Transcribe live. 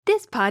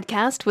This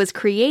podcast was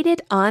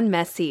created on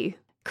Messy.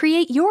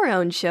 Create your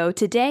own show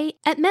today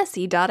at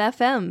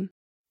messy.fm.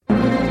 A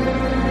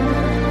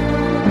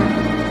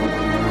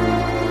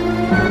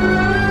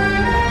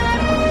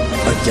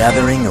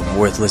gathering of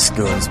worthless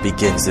goons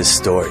begins this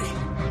story,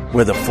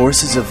 where the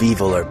forces of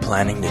evil are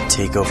planning to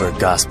take over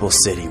Gospel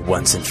City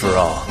once and for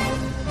all.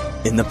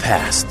 In the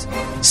past,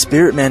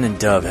 SpiritMan and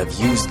Dove have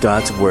used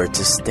God's word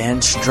to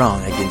stand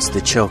strong against the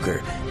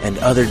Choker and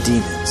other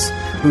demons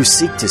who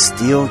seek to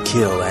steal,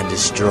 kill, and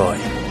destroy.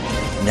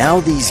 Now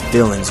these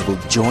villains will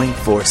join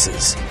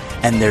forces,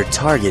 and their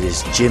target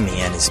is Jimmy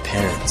and his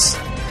parents.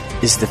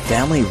 Is the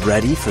family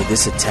ready for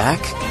this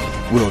attack?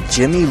 Will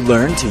Jimmy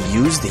learn to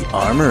use the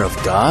armor of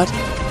God?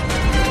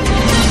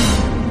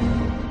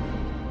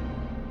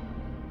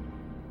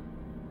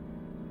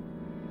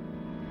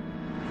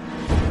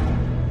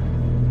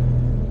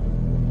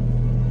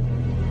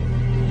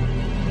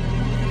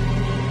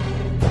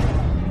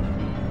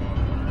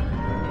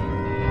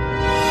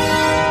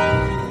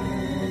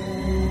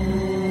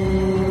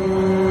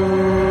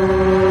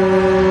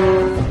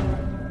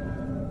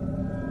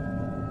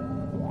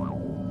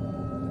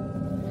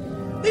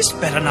 This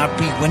better not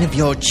be one of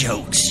your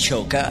jokes,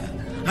 Choker.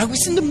 I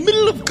was in the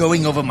middle of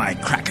going over my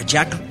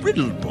crackerjack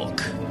riddle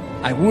book.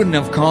 I wouldn't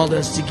have called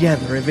us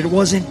together if it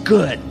wasn't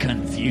good,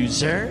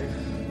 Confuser.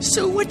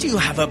 So what do you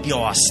have up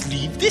your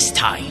sleeve this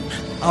time?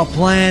 A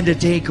plan to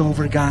take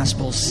over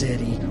Gospel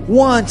City,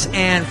 once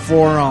and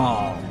for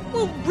all.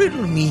 Well,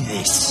 riddle me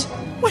this.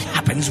 What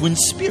happens when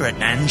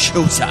SpiritMan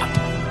shows up?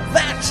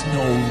 That's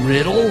no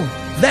riddle.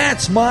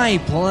 That's my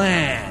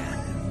plan.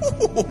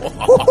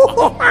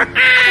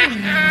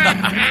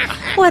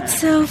 What's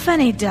so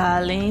funny,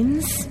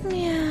 darlings?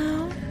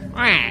 Meow.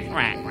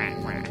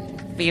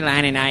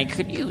 Feline and I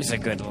could use a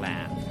good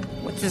laugh.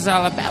 What's this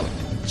all about,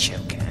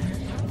 Choker?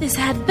 This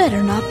had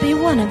better not be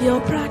one of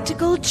your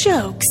practical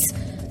jokes.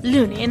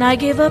 Looney and I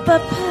gave up a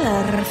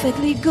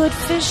perfectly good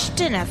fish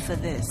dinner for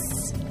this.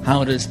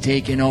 How does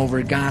taking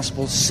over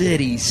Gospel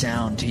City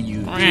sound to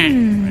you?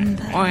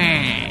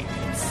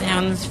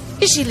 Sounds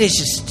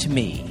fishy-licious to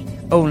me.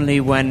 Only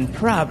one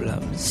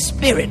problem,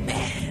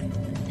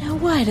 SpiritMan. Now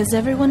why does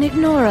everyone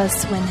ignore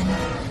us women?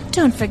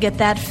 Don't forget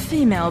that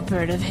female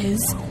bird of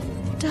his.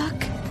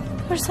 Duck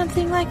or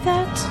something like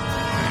that?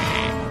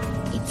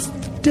 It's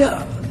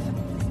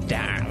Dove,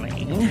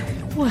 darling.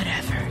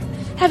 Whatever.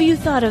 Have you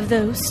thought of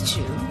those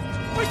two?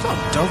 I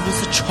thought Dove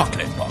was a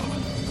chocolate bar.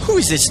 Who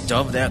is this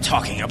Dove they're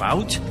talking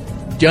about?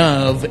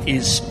 Dove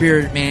is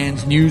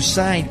SpiritMan's new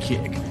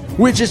sidekick,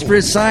 which is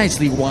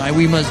precisely why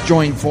we must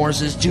join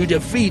forces to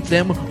defeat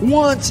them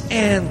once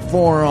and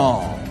for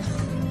all.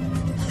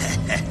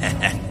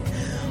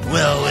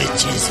 Well,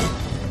 which is it?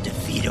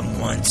 Defeat them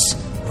once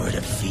or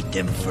defeat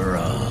them for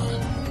all?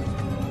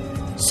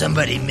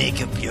 Somebody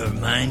make up your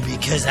mind,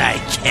 because I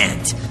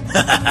can't.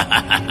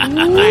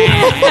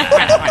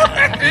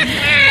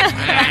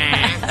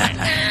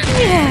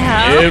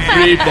 Yeah.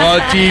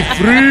 Everybody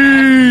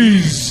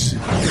freeze!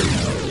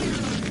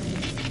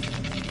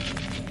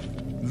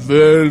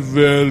 Well,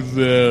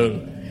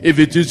 if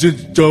it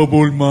isn't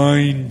double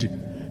mind.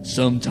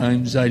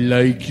 Sometimes I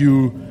like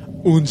you,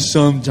 and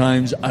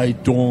sometimes I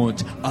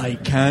don't. I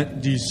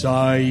can't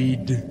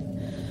decide.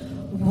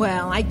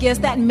 Well, I guess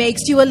that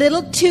makes you a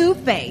little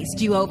two-faced,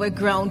 you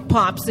overgrown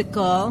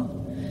popsicle.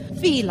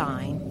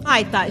 Feline,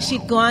 I thought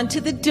she'd gone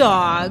to the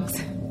dogs.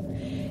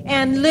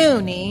 And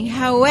Looney,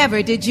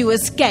 however did you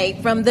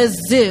escape from the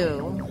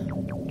zoo?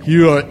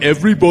 Here are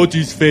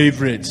everybody's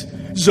favorites.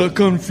 The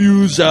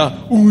Confuser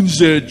and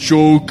the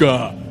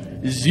Choker.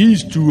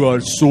 These two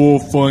are so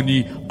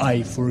funny,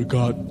 I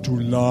forgot to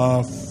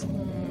laugh.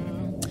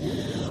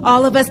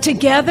 All of us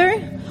together?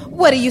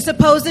 What do you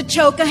suppose the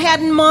Choker had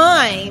in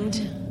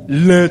mind?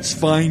 Let's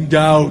find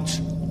out.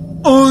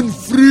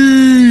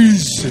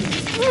 Unfreeze!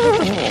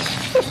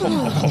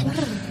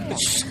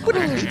 Would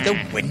I leave the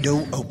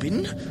window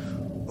open?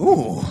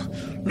 Ooh,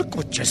 look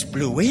what just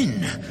blew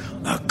in.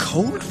 A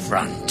cold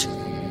front.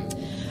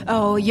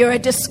 Oh, you're a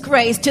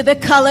disgrace to the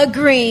color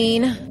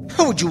green.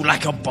 How would you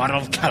like a bottle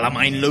of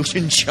calamine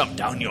lotion shoved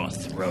down your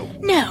throat?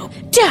 No,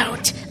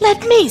 don't.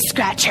 Let me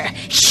scratch her.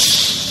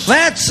 Shh.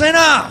 That's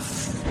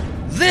enough!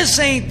 This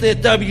ain't the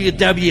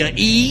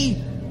WWE.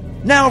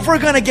 Now, if we're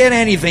gonna get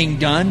anything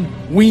done,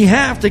 we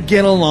have to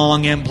get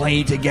along and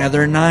play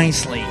together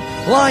nicely,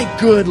 like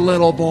good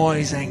little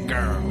boys and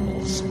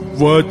girls.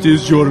 What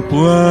is your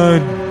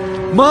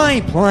plan? My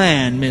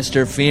plan,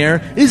 Mr.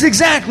 Fear, is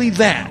exactly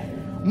that.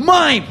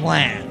 My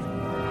plan.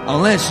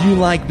 Unless you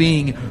like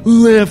being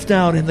left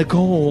out in the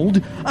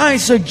cold, I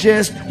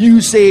suggest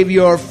you save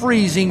your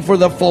freezing for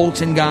the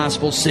folks in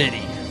Gospel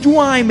City. Do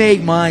I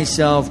make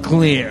myself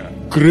clear?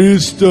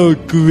 Crystal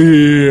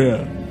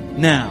clear.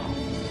 Now,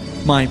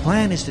 my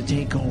plan is to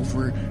take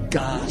over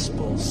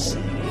Gospel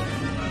City.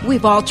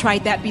 We've all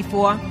tried that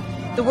before.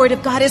 The word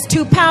of God is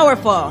too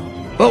powerful.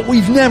 But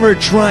we've never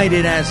tried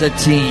it as a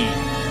team.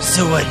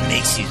 So what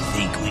makes you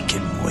think we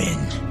can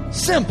win?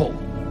 Simple.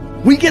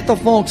 We get the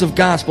folks of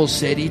Gospel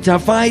City to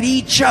fight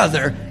each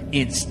other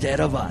instead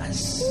of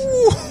us.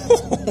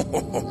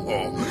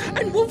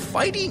 And we're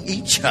fighting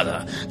each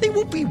other. They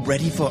won't be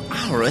ready for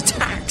our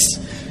attacks.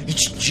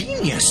 It's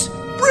genius.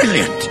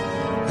 Brilliant.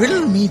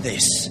 Riddle me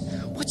this.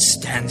 What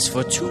stands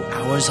for 2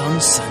 hours on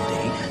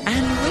Sunday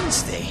and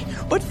Wednesday,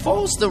 but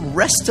falls the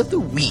rest of the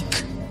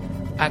week?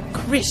 A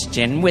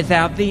Christian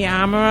without the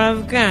armor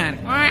of God.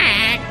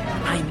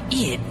 I'm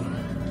in.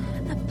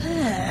 A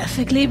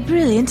perfectly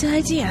brilliant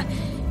idea.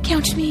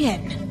 Count me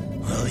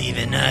in. Well,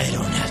 even I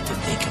don't have to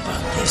think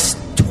about this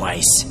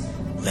twice.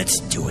 Let's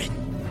do it.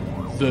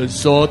 The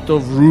thought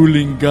of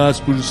ruling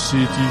Gospel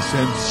City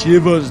sends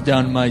shivers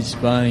down my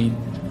spine.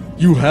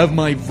 You have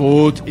my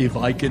vote if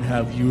I can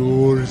have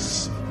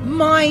yours.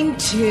 Mine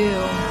too.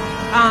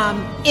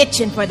 I'm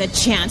itching for the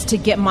chance to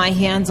get my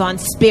hands on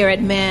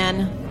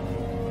SpiritMan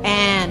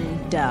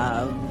and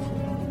Dove.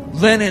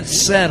 Then it's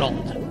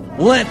settled.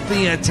 Let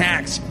the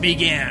attacks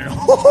begin.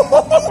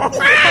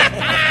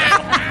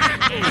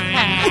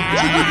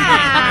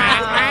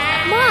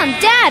 Mom,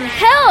 Dad,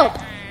 help!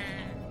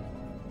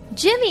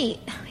 Jimmy,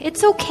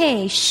 it's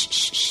okay. Shh,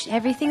 shh, shh.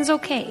 Everything's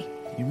okay.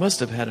 You must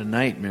have had a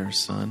nightmare,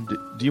 son.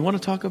 Do you want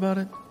to talk about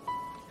it?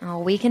 Oh,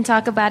 we can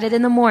talk about it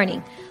in the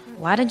morning.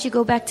 Why don't you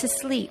go back to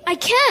sleep? I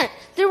can't.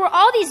 There were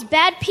all these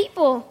bad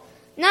people.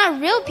 Not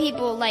real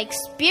people, like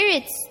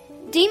spirits,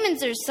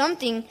 demons or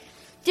something.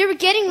 They were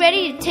getting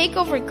ready to take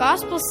over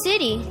Gospel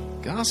City.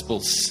 Gospel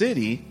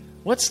City?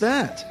 What's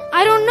that?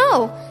 I don't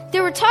know.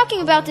 They were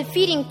talking about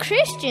defeating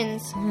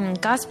Christians.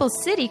 Gospel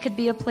City could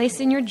be a place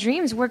in your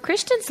dreams where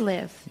Christians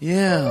live.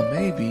 Yeah,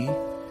 maybe.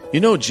 You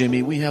know,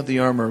 Jimmy, we have the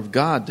armor of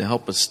God to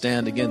help us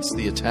stand against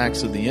the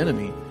attacks of the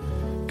enemy.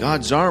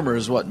 God's armor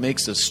is what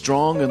makes us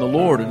strong in the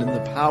Lord and in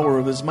the power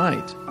of His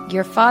might.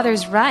 Your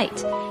father's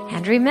right.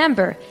 And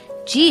remember,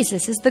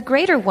 Jesus is the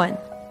greater one.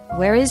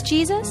 Where is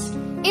Jesus?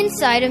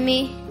 Inside of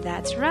me.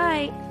 That's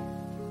right.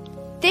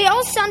 They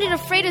all sounded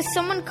afraid of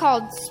someone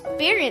called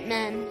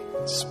SpiritMan.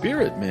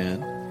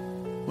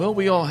 SpiritMan? Well,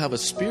 we all have a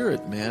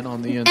spirit man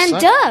on the inside.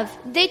 And Dove.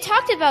 They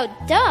talked about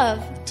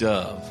Dove.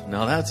 Dove.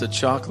 Now that's a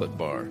chocolate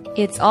bar.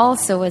 It's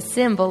also a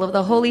symbol of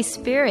the Holy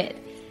Spirit.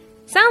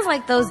 Sounds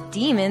like those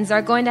demons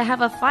are going to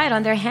have a fight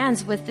on their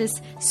hands with this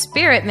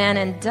SpiritMan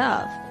and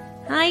Dove.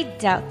 I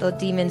doubt those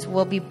demons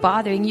will be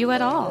bothering you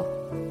at all.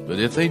 But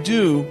if they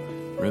do,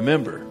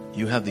 remember,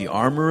 you have the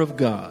armor of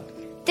God.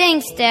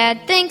 Thanks,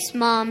 Dad. Thanks,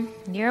 Mom.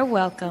 You're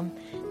welcome.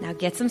 Now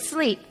get some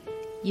sleep.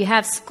 You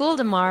have school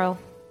tomorrow.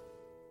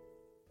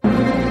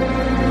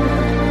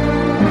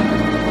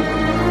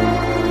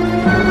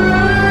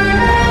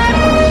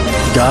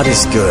 God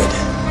is good.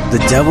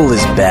 The devil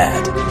is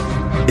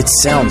bad. It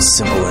sounds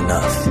simple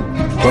enough.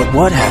 But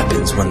what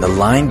happens when the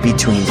line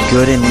between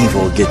good and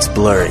evil gets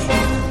blurry?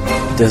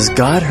 Does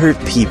God hurt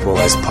people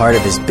as part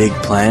of His big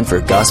plan for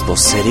Gospel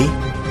City?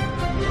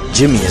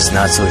 Jimmy is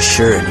not so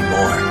sure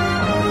anymore.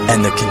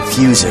 And the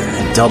Confuser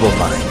and Double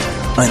Mind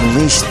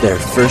unleashed their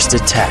first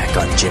attack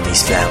on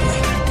Jimmy's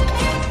family.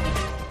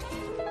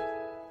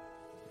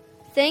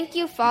 Thank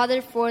you,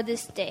 Father, for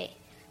this day.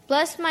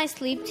 Bless my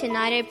sleep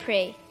tonight, I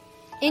pray.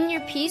 In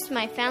your peace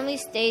my family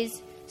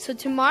stays, so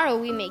tomorrow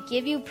we may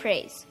give you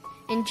praise.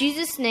 In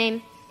Jesus'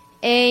 name,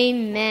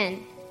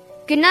 amen.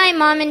 Good night,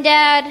 Mom and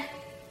Dad.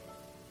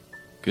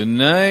 Good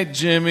night,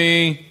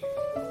 Jimmy.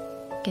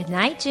 Good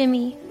night,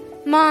 Jimmy.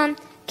 Mom,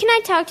 can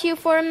I talk to you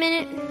for a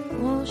minute?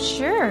 Well,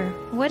 sure.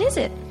 What is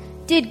it?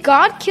 Did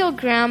God kill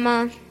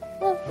Grandma?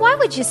 Well, why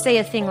would you say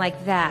a thing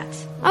like that?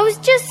 I was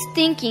just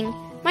thinking.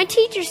 My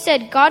teacher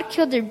said God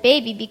killed her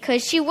baby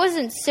because she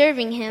wasn't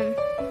serving Him.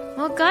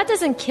 Well, God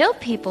doesn't kill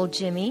people,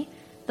 Jimmy.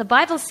 The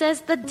Bible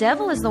says the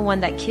devil is the one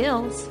that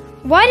kills.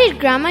 Why did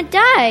Grandma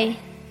die?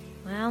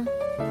 Well,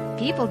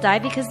 people die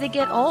because they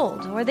get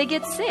old, or they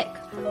get sick,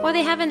 or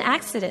they have an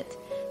accident.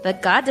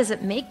 But God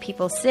doesn't make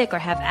people sick or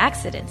have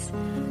accidents.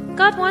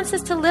 God wants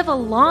us to live a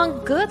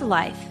long, good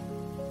life.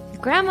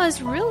 Grandma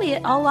is really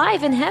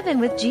alive in heaven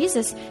with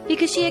Jesus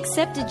because she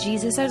accepted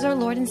Jesus as our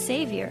Lord and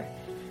Savior.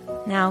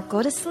 Now,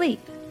 go to sleep.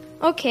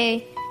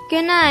 Okay.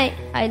 Good night.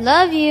 I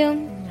love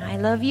you. I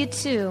love you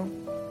too.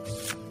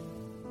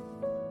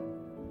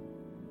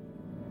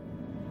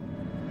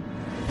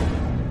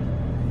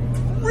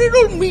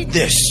 Riddle me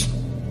this.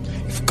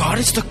 If God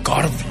is the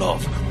God of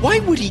love, why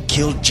would He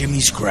kill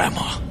Jimmy's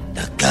grandma?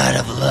 The God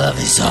of love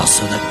is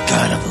also the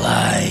God of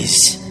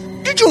lies.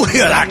 Did you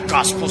hear that,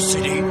 Gospel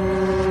City?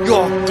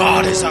 Your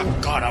God is a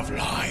God of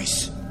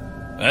lies.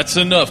 That's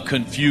enough,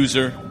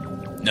 Confuser.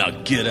 Now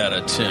get out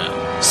of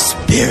town.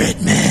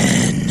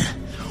 SpiritMan.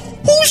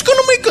 Who's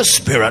gonna make a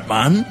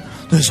SpiritMan?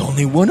 There's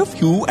only one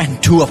of you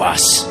and two of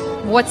us.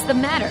 What's the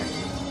matter?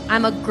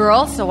 I'm a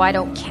girl, so I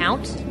don't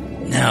count?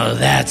 Now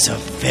that's a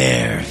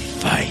fair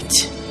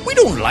fight. We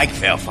don't like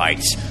fair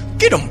fights.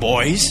 Get 'em,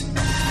 boys.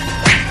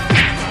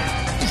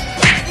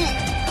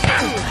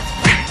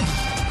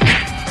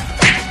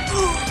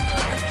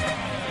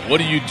 What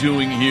are you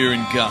doing here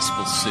in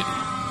Gospel City?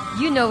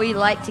 You know we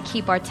like to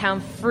keep our town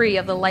free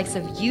of the likes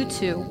of you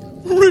two.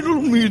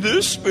 Riddle me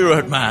this,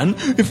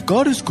 SpiritMan. If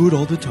God is good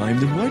all the time,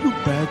 then why do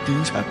bad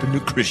things happen to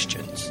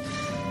Christians?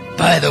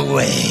 By the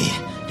way,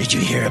 Did you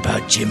hear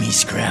about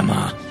Jimmy's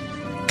grandma?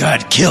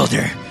 God killed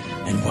her.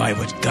 And why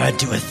would God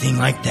do a thing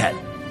like that,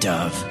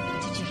 Dove?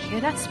 Did you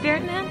hear that,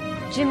 Spirit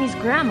Man? Jimmy's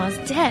grandma's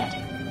dead.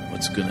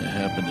 What's gonna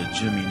happen to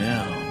Jimmy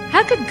now?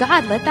 How could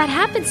God let that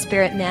happen,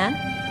 Spirit Man?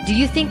 Do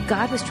you think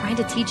God was trying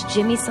to teach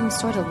Jimmy some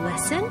sort of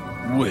lesson?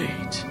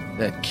 Wait,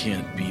 that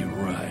can't be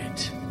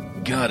right.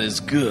 God is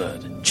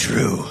good.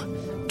 True,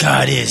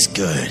 God is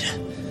good.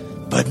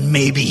 But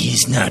maybe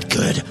he's not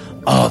good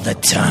all the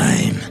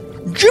time.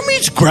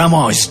 Jimmy's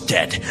grandma is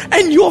dead,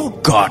 and your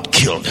God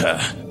killed her.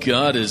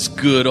 God is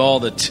good all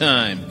the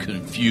time,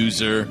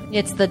 confuser.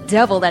 It's the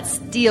devil that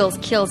steals,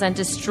 kills, and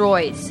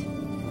destroys.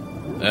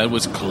 That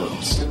was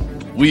close.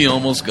 We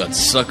almost got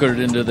suckered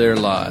into their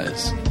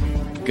lies.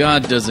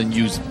 God doesn't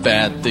use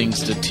bad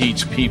things to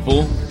teach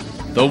people.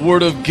 The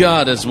Word of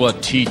God is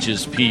what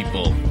teaches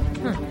people.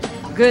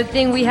 Good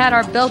thing we had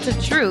our belt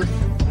of truth.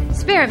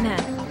 Spirit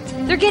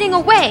Man, they're getting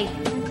away.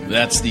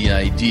 That's the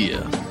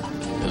idea.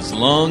 As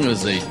long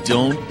as they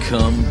don't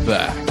come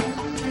back.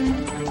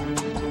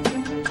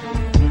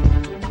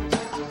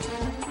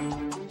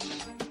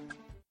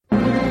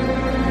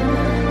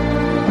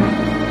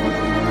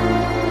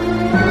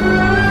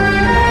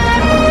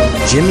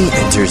 Jimmy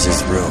enters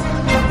his room,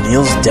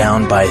 kneels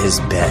down by his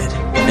bed,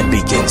 and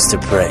begins to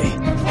pray,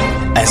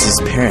 as his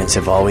parents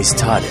have always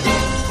taught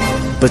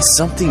him. But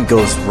something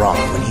goes wrong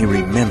when he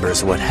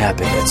remembers what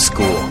happened at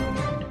school.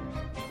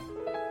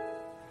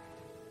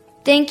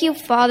 Thank you,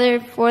 Father,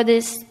 for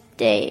this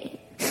day.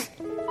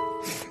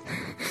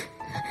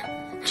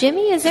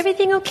 Jimmy, is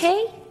everything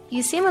okay?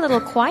 You seem a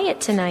little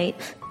quiet tonight.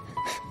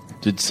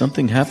 Did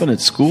something happen at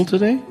school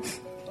today?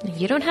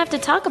 You don't have to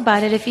talk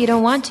about it if you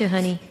don't want to,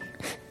 honey.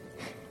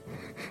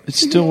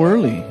 It's still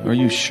early. Are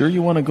you sure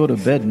you want to go to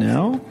bed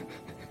now?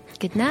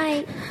 Good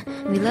night.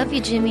 We love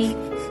you, Jimmy.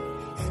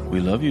 We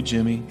love you,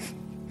 Jimmy.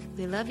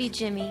 We love you,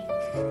 Jimmy.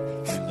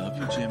 We love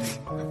you, Jimmy.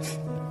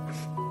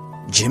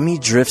 Jimmy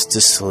drifts to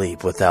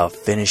sleep without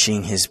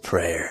finishing his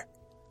prayer.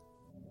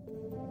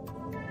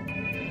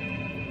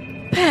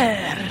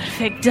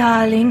 Perfect,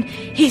 darling.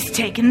 He's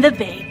taken the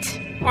bait.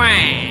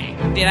 Why?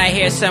 Did I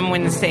hear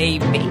someone say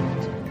bait?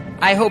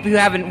 I hope you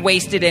haven't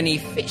wasted any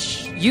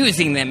fish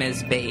using them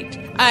as bait.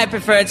 I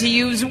prefer to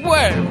use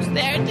worms.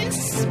 They're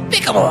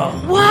despicable.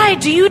 Why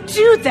do you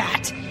do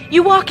that?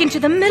 You walk into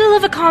the middle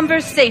of a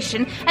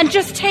conversation and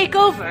just take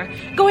over,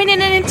 going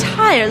in an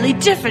entirely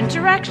different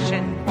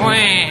direction.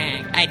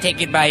 Why? I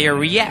take it by your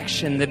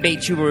reaction the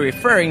bait you were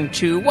referring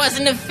to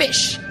wasn't a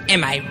fish.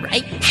 Am I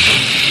right?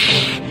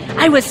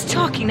 I was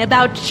talking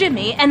about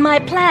Jimmy and my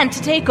plan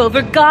to take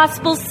over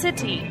Gospel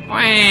City.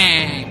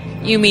 Why?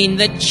 You mean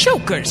the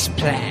Choker's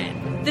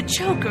plan? The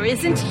Choker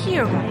isn't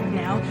here right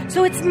now,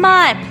 so it's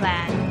my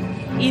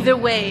plan. Either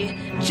way,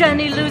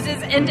 Johnny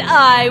loses and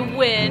I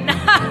win.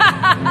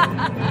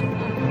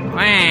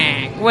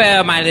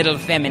 Well, my little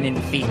feminine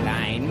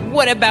feline,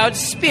 what about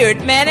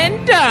SpiritMan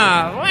and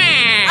Dove?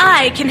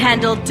 I can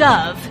handle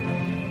Dove.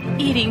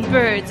 Eating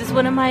birds is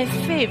one of my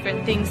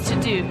favorite things to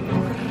do.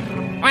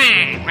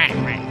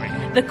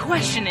 The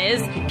question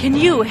is, can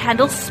you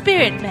handle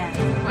SpiritMan?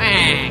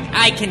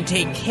 I can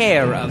take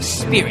care of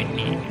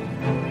SpiritMan.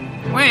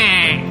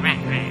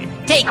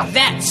 Take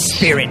that,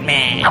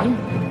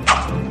 SpiritMan.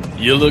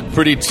 You look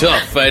pretty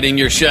tough fighting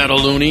your shadow,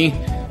 Looney.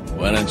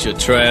 Why don't you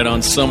try it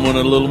on someone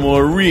a little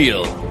more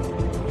real?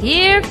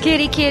 Here,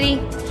 kitty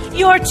kitty.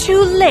 You're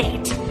too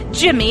late.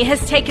 Jimmy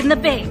has taken the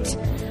bait.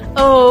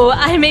 Oh,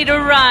 I made a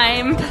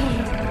rhyme.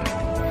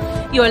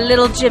 Your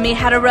little Jimmy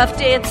had a rough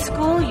day at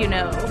school, you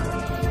know.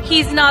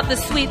 He's not the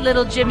sweet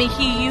little Jimmy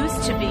he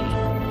used to be.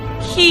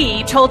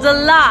 He told a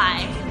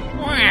lie.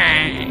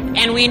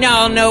 And we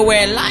all know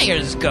where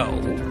liars go.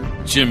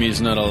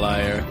 Jimmy's not a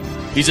liar.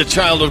 He's a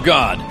child of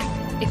God.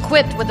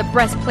 Equipped with a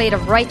breastplate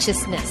of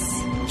righteousness.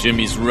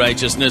 Jimmy's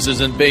righteousness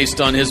isn't based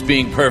on his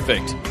being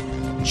perfect.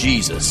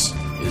 Jesus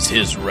is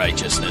his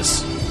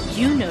righteousness.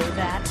 You know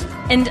that,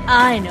 and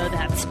I know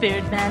that,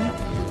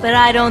 SpiritMan. But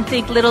I don't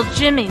think little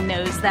Jimmy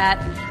knows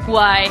that.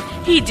 Why,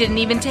 he didn't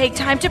even take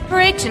time to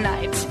pray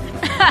tonight.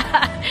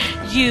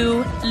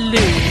 You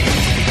lose.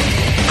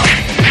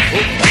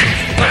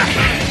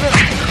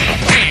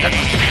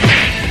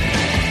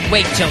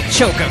 Wait till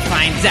Choker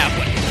finds out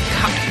what you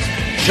caught.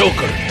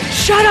 Choker!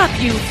 Shut up,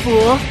 you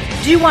fool!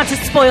 Do you want to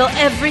spoil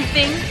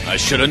everything? I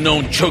should have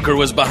known Choker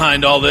was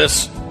behind all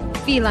this.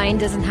 Feline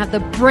doesn't have the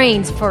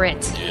brains for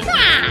it.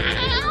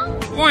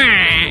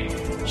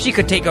 She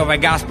could take over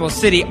Gospel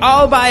City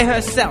all by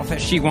herself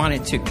if she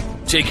wanted to.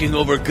 Taking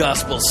over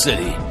Gospel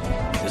City.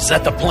 Is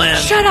that the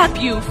plan? Shut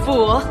up, you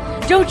fool!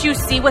 Don't you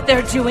see what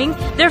they're doing?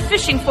 They're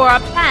fishing for our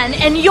plan,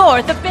 and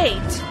you're the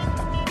bait.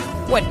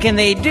 What can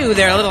they do?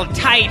 They're a little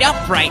tied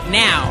up right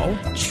now.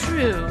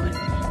 True.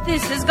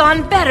 This has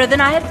gone better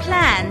than I had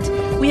planned.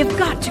 We have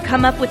got to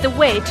come up with a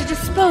way to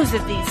dispose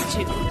of these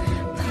two.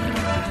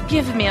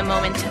 Give me a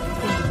moment to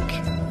think.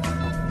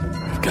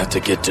 I've got to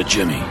get to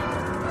Jimmy.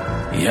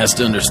 He has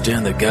to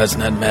understand that God's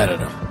not mad at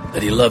him,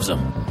 that he loves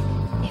him.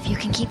 If you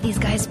can keep these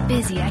guys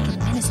busy, I can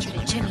minister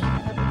to Jimmy. All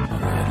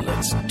right,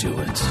 let's do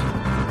it.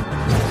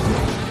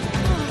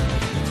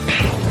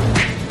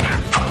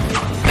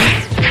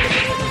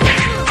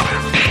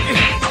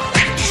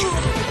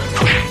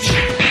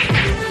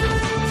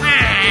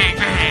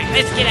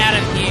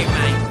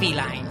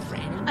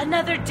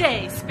 another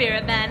day,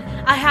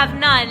 SpiritMan. I have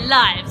 9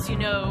 lives, you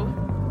know.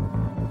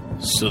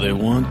 So they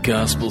want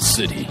Gospel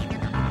City.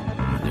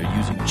 And they're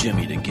using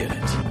Jimmy to get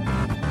it.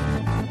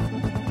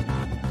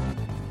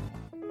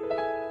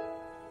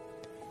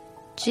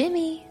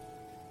 Jimmy.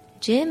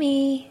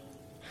 Jimmy.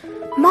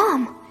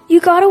 Mom,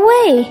 you got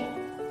away.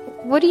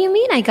 What do you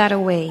mean I got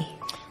away?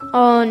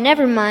 Oh,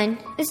 never mind.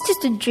 It's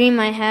just a dream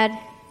I had.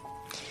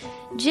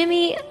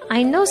 Jimmy,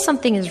 I know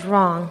something is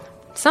wrong.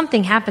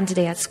 Something happened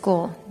today at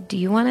school. Do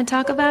you want to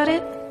talk about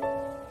it?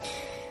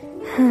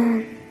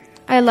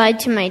 I lied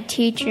to my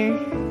teacher.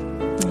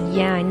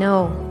 Yeah, I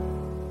know.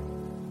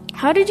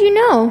 How did you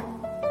know?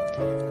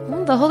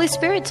 Well, the Holy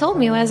Spirit told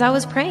me as I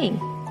was praying.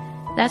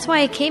 That's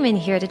why I came in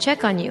here to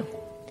check on you.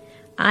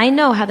 I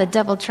know how the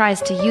devil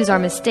tries to use our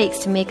mistakes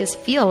to make us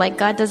feel like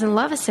God doesn't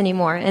love us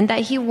anymore and that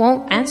he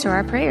won't answer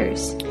our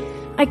prayers.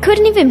 I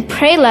couldn't even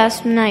pray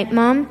last night,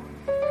 Mom.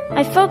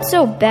 I felt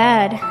so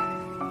bad.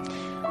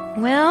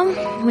 Well,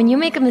 when you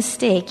make a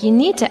mistake, you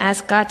need to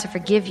ask God to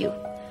forgive you.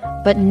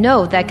 But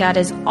know that God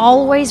is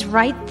always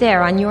right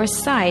there on your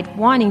side,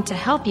 wanting to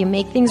help you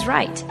make things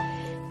right.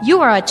 You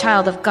are a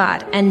child of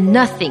God, and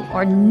nothing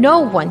or no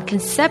one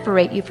can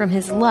separate you from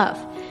his love.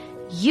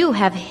 You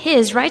have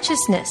his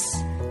righteousness.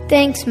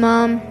 Thanks,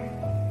 Mom.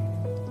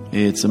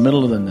 It's the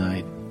middle of the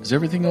night. Is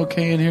everything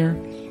okay in here?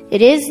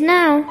 It is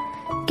now.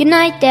 Good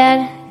night,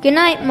 Dad. Good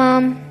night,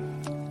 Mom.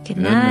 Good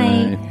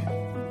night.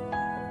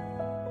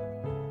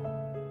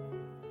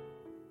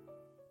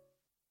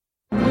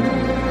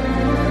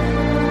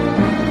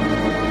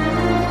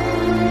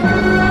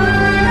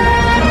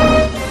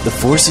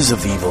 The forces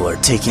of evil are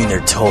taking their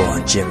toll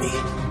on Jimmy.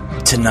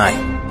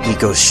 Tonight, he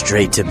goes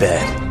straight to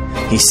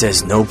bed. He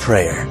says no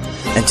prayer,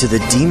 and to the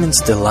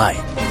demon's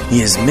delight,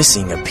 he is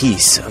missing a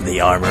piece of the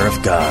armor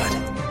of God.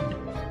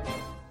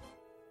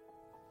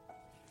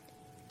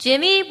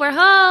 Jimmy, we're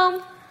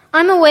home.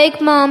 I'm awake,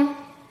 Mom.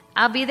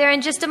 I'll be there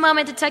in just a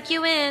moment to tuck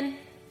you in.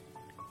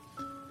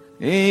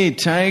 Hey,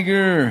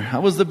 Tiger.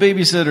 How was the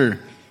babysitter?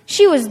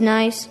 She was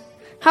nice.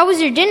 How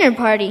was your dinner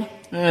party?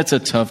 It's a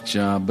tough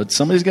job, but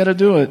somebody's got to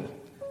do it.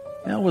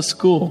 How was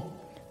school?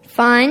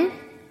 Fine.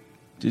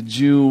 Did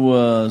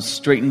you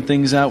straighten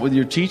things out with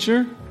your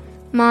teacher?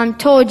 Mom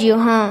told you,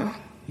 huh?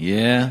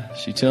 Yeah,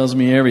 she tells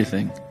me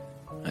everything,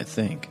 I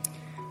think.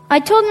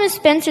 I told Miss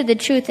Spencer the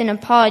truth and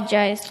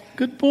apologized.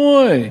 Good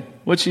boy.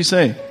 What'd she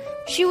say?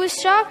 She was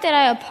shocked that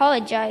I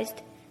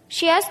apologized.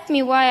 She asked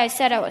me why I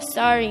said I was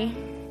sorry.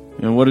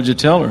 And what did you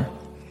tell her?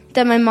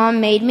 That my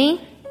mom made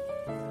me.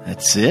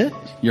 That's it?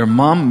 Your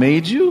mom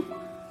made you?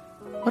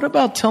 What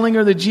about telling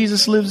her that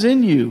Jesus lives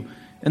in you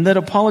and that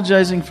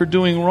apologizing for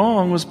doing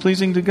wrong was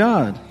pleasing to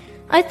God?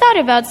 I thought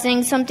about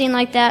saying something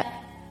like that,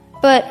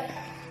 but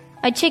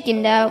I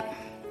chickened out.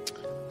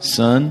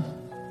 Son,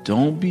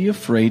 don't be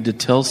afraid to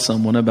tell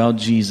someone about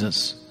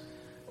Jesus.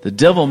 The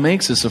devil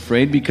makes us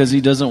afraid because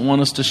he doesn't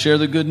want us to share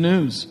the good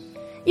news.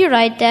 You're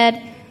right,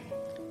 Dad.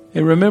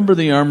 Hey, remember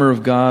the armor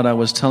of God I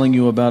was telling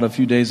you about a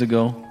few days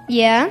ago?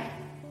 Yeah?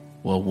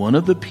 Well, one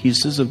of the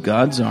pieces of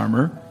God's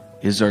armor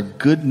is our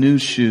good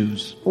news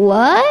shoes.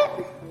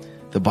 What?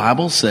 The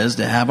Bible says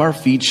to have our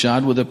feet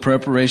shod with the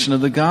preparation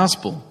of the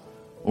gospel.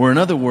 Or in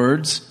other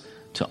words,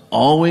 to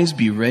always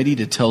be ready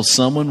to tell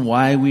someone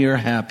why we are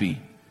happy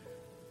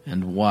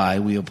and why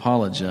we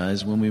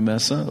apologize when we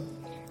mess up.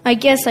 I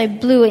guess I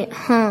blew it,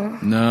 huh?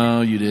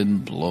 No, you didn't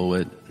blow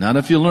it. Not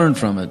if you learn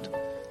from it.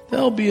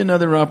 There'll be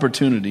another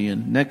opportunity,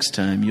 and next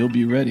time you'll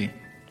be ready.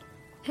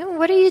 Hey,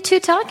 what are you two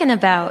talking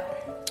about?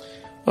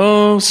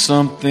 Oh,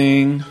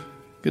 something.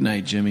 Good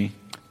night, Jimmy.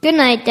 Good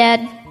night,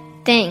 Dad.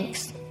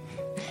 Thanks.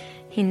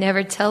 He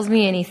never tells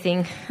me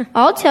anything.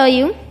 I'll tell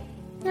you.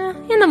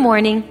 In the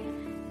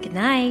morning. Good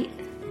night.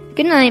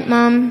 Good night,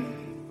 Mom.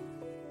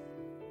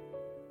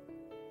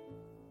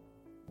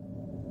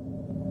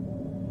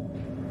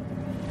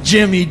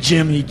 Jimmy,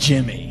 Jimmy,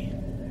 Jimmy.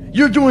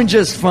 You're doing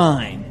just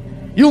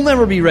fine. You'll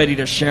never be ready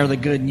to share the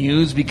good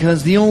news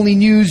because the only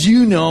news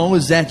you know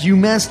is that you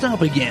messed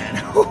up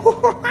again.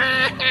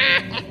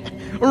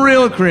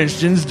 Real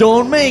Christians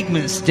don't make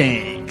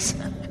mistakes.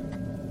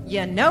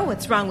 You know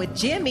what's wrong with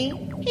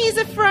Jimmy. He's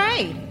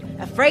afraid.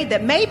 Afraid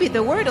that maybe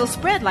the word will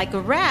spread like a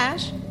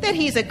rash, that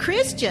he's a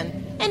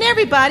Christian, and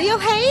everybody'll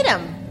hate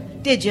him.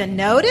 Did you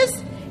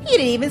notice? He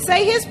didn't even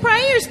say his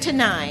prayers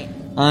tonight.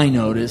 I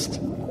noticed.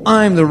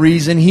 I'm the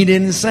reason he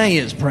didn't say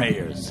his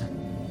prayers.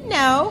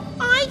 No,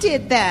 I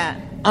did that.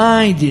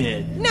 I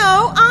did.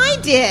 No, I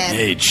did.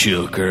 Hey,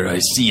 Choker, I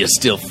see you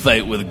still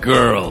fight with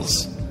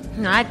girls.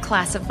 I'd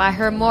classify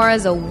her more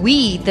as a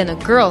weed than a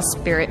girl,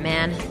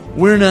 SpiritMan.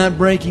 We're not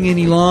breaking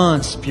any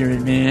laws,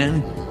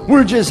 SpiritMan.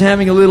 We're just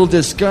having a little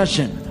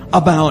discussion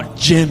about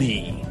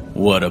Jimmy.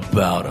 What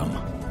about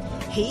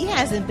him? He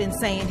hasn't been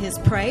saying his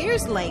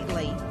prayers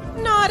lately.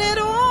 Not at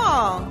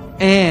all.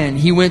 And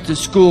he went to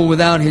school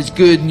without his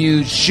good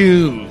news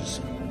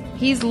shoes.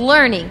 He's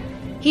learning.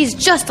 He's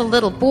just a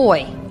little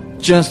boy.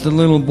 Just a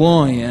little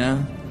boy, yeah?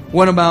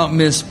 What about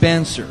Miss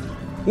Spencer?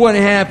 What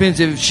happens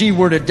if she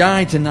were to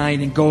die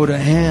tonight and go to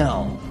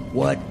hell?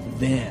 What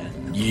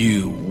then?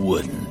 You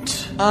wouldn't.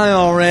 don't. I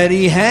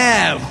already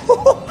have.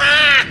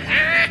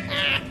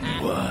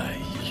 Why,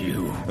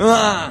 you...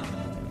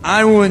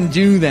 I wouldn't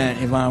do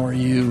that if I were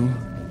you.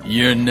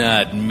 You're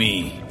not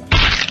me.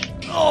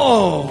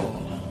 Oh!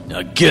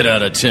 Now get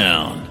out of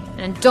town.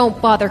 And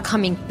don't bother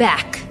coming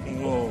back.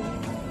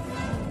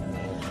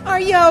 Are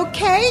you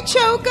okay,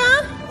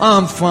 Choka?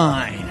 I'm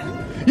fine.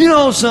 You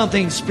know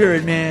something,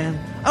 Spirit Man?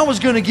 I was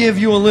gonna give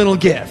you a little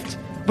gift,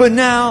 but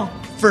now,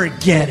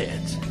 forget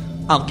it.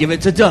 I'll give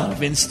it to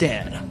Dove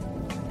instead.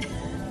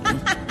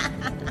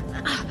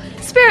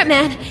 Spirit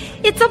Man,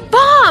 it's a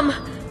bomb!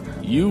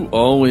 You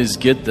always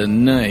get the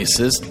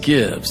nicest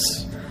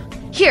gifts.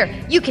 Here,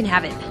 you can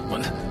have it.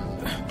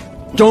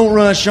 Don't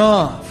rush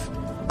off.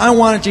 I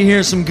wanted to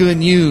hear some good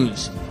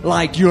news,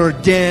 like you're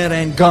dead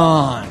and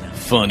gone.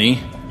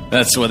 Funny.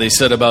 That's what they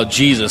said about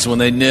Jesus when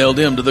they nailed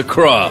him to the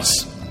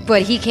cross.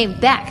 But he came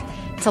back.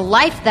 To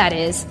life, that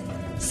is.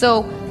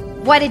 So,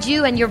 why did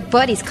you and your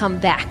buddies come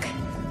back?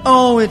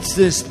 Oh, it's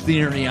this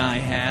theory I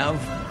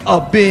have. A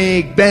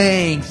Big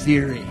Bang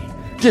Theory.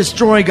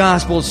 Destroy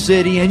Gospel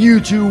City and you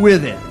two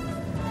with it.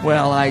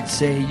 Well, I'd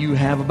say you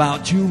have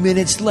about 2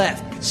 minutes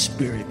left,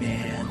 Spirit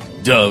Man.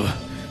 Dove,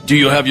 do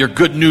you have your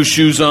good news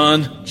shoes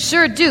on?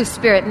 Sure do,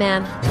 Spirit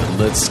Man. Then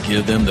let's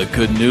give them the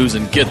good news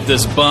and get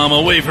this bomb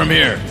away from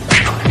here.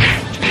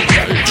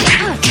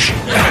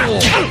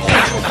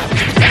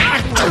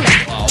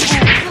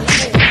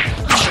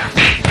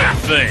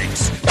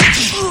 Thanks.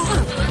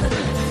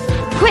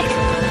 Quick!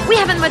 We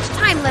haven't much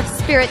time left,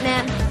 Spirit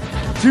Man.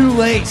 Too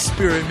late,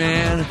 Spirit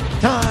Man.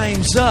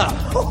 Time's up.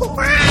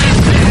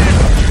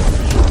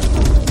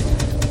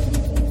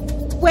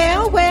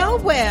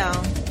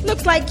 Well.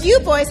 Looks like you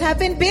boys have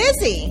been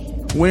busy.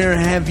 Where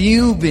have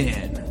you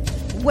been?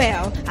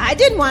 Well, I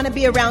didn't want to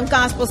be around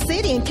Gospel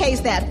City in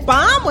case that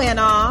bomb went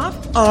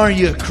off. Are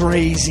you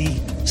crazy?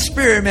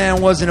 Spirit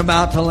Man wasn't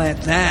about to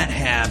let that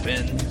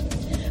happen.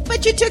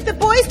 But you took the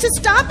boys to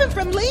stop him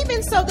from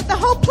leaving so that the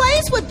whole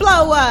place would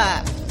blow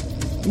up.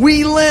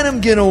 We let him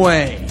get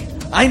away.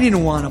 I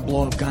didn't want to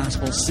blow up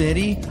Gospel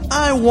City.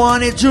 I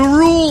wanted to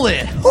rule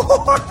it.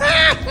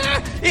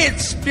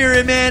 It's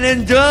Spirit Man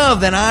and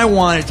Dove that I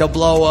wanted to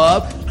blow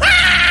up.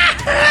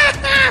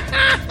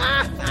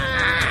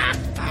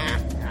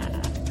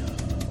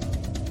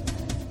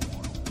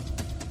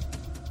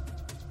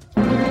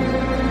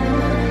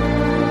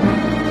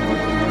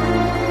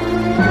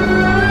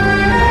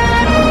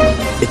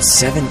 It's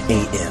 7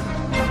 a.m.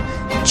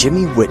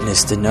 Jimmy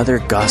witnessed another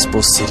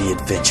Gospel City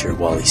adventure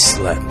while he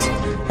slept,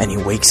 and he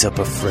wakes up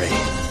afraid.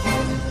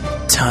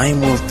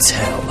 Time will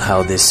tell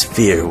how this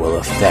fear will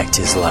affect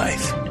his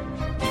life.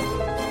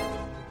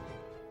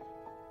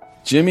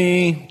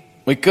 Jimmy,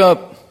 wake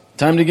up.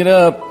 Time to get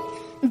up.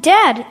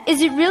 Dad,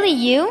 is it really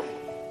you?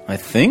 I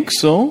think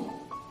so.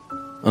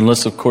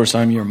 Unless, of course,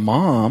 I'm your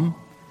mom.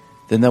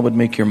 Then that would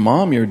make your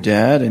mom your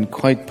dad, and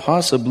quite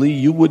possibly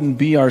you wouldn't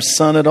be our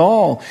son at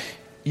all.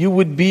 You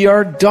would be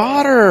our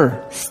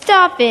daughter.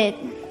 Stop it.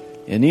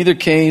 In either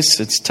case,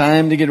 it's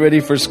time to get ready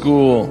for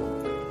school.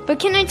 But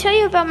can I tell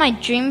you about my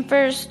dream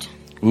first?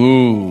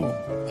 Ooh,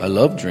 I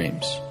love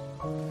dreams.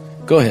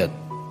 Go ahead.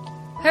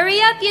 Hurry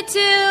up, you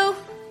two!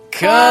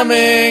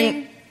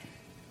 Coming!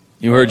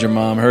 You heard your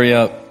mom. Hurry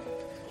up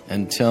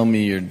and tell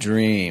me your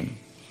dream.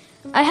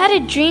 I had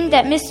a dream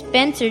that Miss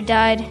Spencer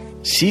died.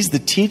 She's the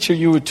teacher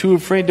you were too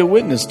afraid to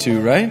witness to,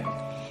 right?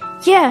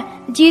 Yeah,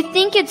 do you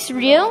think it's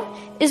real?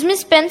 Is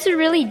Miss Spencer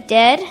really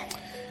dead?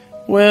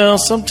 Well,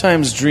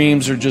 sometimes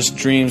dreams are just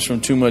dreams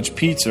from too much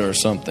pizza or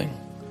something.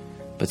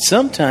 But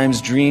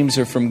sometimes dreams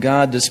are from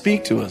God to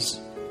speak to us.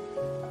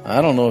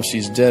 I don't know if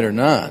she's dead or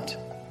not.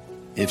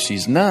 If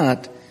she's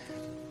not,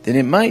 then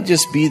it might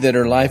just be that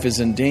her life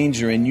is in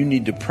danger and you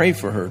need to pray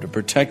for her to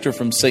protect her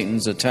from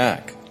Satan's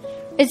attack.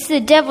 It's the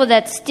devil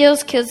that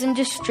steals, kills, and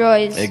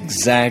destroys.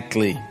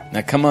 Exactly.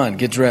 Now come on,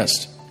 get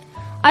dressed.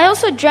 I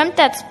also dreamt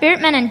that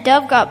SpiritMan and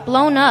Dove got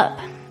blown up.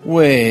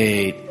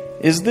 Wait,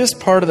 is this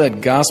part of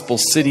that Gospel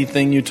City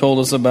thing you told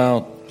us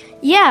about?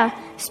 Yeah,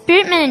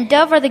 SpiritMan and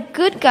Dove are the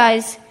good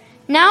guys.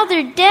 Now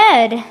they're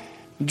dead.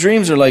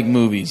 Dreams are like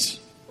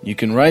movies. You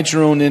can write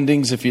your own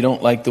endings if you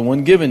don't like the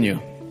one given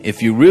you.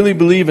 If you really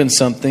believe in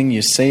something,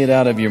 you say it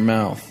out of your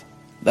mouth.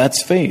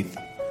 That's faith.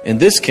 In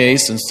this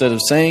case, instead of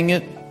saying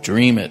it,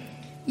 dream it.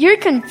 You're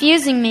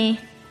confusing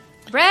me.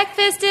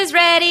 Breakfast is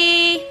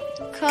ready!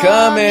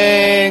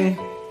 Coming!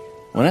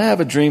 When I have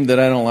a dream that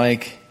I don't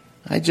like,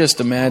 I just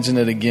imagine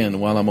it again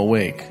while I'm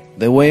awake,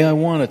 the way I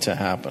want it to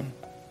happen.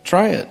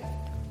 Try it.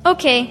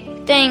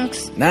 Okay,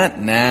 thanks. Not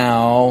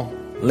now.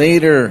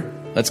 Later.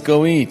 Let's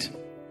go eat.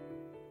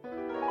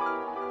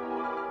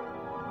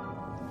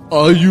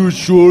 Are you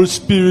sure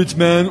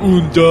SpiritMan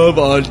and Dove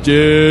are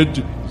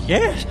dead?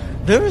 Yes,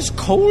 they're as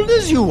cold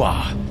as you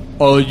are.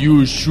 Are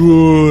you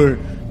sure?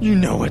 You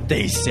know what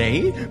they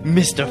say,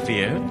 Mr.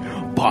 Fear.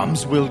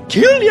 Bombs will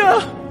kill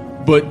ya.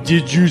 But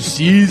did you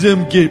see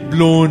them get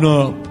blown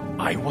up?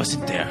 I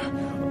wasn't there,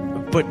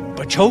 but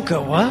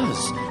Choka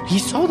was. He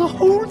saw the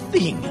whole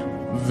thing.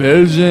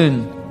 Well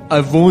then, I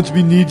won't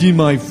be needing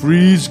my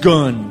freeze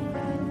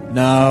gun.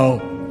 Now,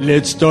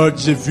 let's start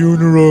the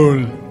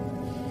funeral.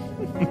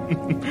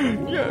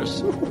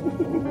 Yes.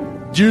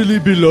 Dearly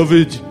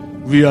beloved,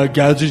 we are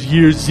gathered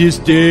here this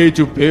day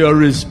to pay our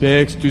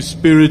respects to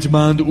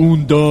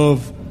SpiritMan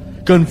Dove.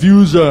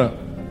 Confuser,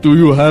 do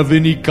you have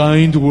any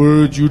kind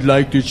words you'd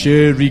like to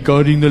share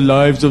regarding the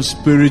lives of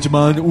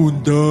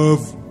SpiritMan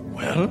Dove?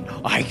 Well,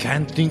 I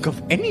can't think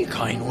of any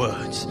kind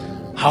words.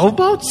 How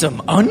about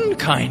some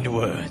unkind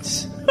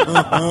words?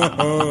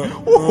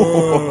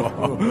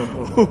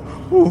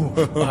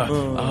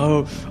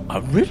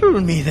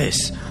 Riddle me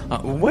this.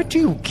 What do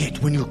you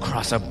get when you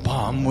cross a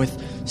bomb with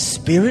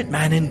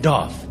SpiritMan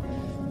Dove?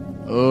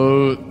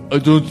 I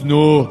don't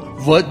know.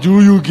 What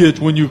do you get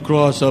when you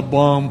cross a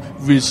bomb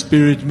with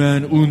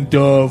SpiritMan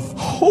Dove?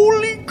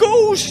 Holy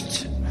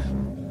Ghost!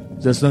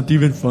 That's not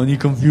even funny,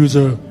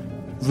 Confuser.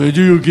 Where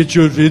do you get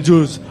your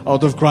riddles?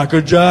 Out of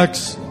Cracker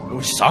Jacks?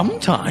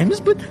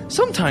 Sometimes, but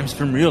sometimes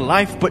from real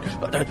life. But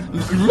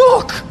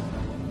look!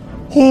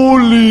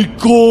 Holy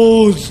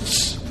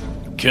ghosts!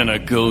 Can a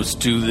ghost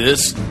do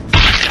this?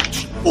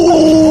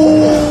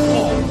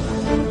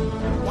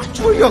 Watch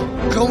where you're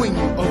going,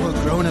 you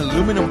overgrown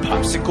aluminum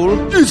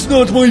popsicle. It's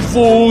not my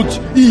fault.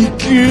 He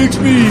kicked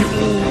me.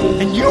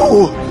 And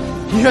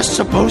you're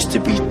supposed to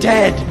be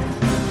dead.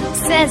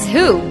 Says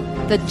who?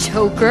 The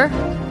choker?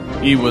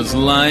 He was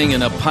lying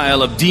in a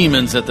pile of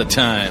demons at the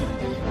time.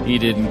 He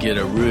didn't get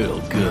a real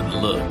good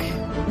look.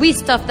 We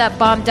stuffed that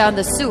bomb down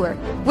the sewer,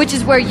 which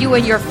is where you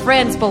and your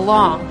friends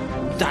belong.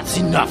 That's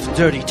enough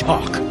dirty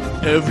talk.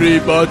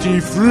 Everybody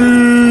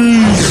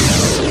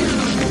freeze!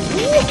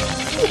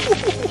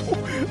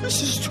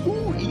 This is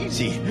too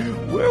easy.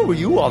 Where were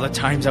you all the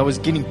times I was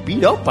getting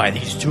beat up by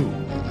these two?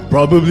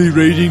 Probably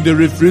raiding the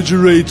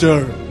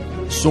refrigerator.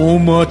 So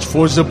much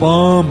for the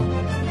bomb.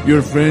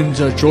 Your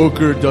friend's a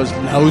choker does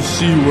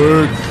lousy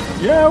work.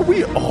 Yeah,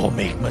 we all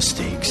make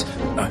mistakes.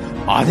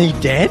 Are they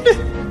dead?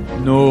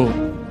 No,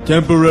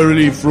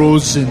 temporarily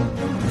frozen.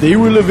 They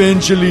will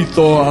eventually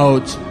thaw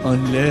out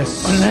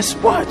unless... Unless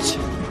what?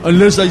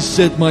 Unless I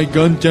set my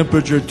gun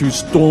temperature to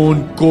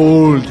stone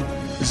cold.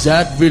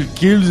 That will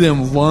kill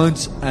them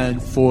once and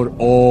for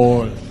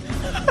all.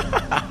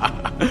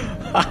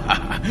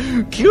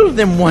 Kill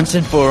them once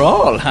and for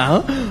all,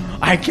 huh?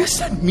 I guess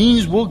that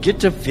means we'll get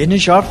to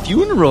finish our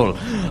funeral.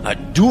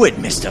 Do it,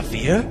 Mr.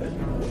 Fear.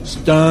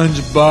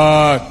 Stand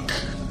back.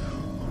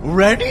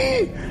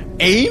 Ready?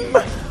 Aim.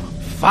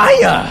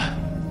 Fire.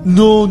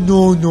 No.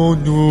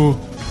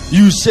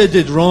 You said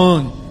it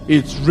wrong.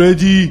 It's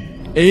ready,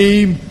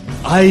 aim,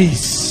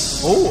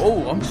 ice.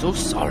 Oh, I'm so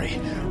sorry.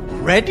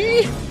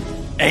 Ready?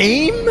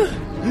 Aim.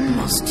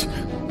 Must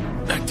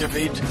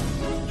activate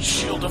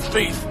Shield of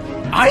Faith.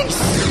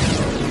 Ice.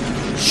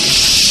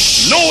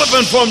 No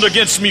weapon formed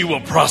against me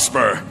will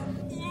prosper.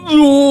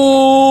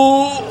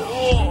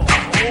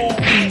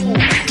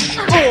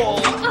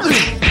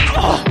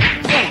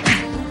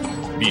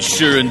 Be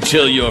sure and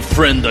tell your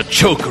friend the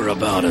choker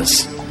about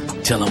us.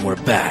 Tell him we're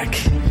back,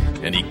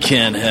 and he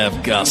can't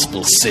have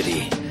Gospel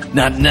City.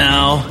 Not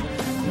now,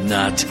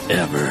 not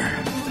ever.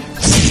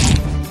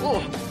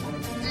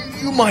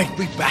 You might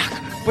be back,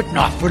 but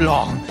not for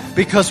long.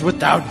 Because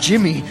without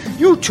Jimmy,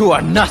 you two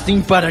are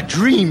nothing but a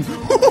dream.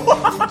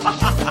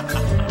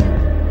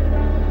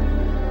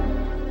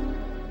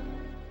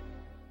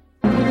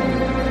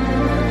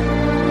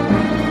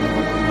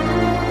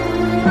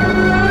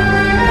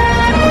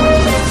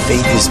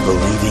 Faith is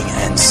believing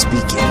and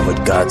speaking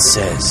what God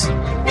says.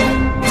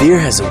 Fear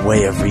has a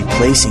way of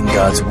replacing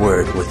God's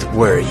word with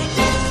worry.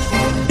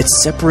 It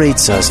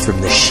separates us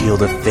from the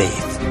shield of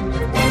faith.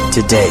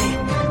 Today,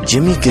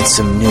 Jimmy gets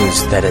some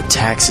news that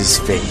attacks his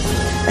faith,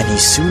 and he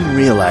soon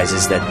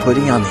realizes that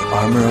putting on the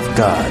armor of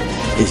God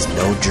is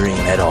no dream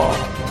at all.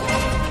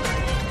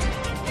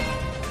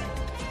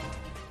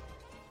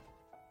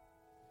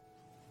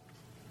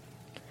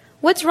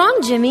 What's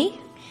wrong, Jimmy?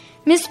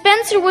 Miss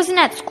Spencer wasn't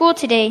at school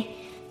today.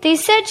 They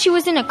said she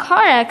was in a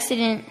car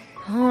accident.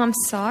 Oh, I'm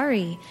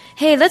sorry.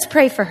 Hey, let's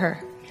pray for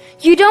her.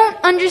 You don't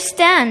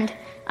understand.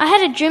 I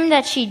had a dream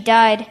that she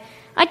died.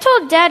 I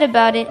told Dad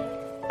about it.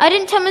 I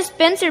didn't tell Miss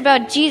Spencer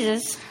about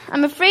Jesus.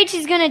 I'm afraid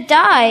she's gonna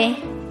die.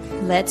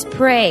 Let's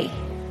pray.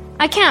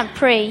 I can't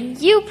pray.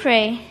 You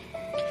pray.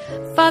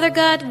 Father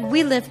God,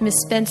 we lift Miss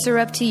Spencer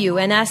up to you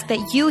and ask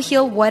that you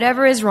heal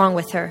whatever is wrong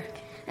with her.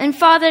 And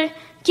Father,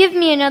 give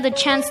me another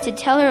chance to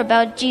tell her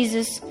about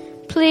Jesus.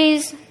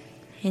 Please.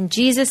 In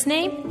Jesus'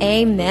 name,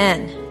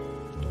 amen.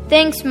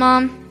 Thanks,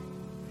 Mom.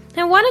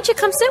 Now why don't you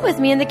come sit with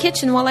me in the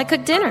kitchen while I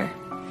cook dinner?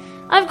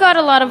 I've got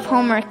a lot of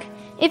homework.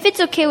 If it's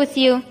okay with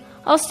you,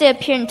 I'll stay up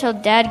here until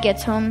Dad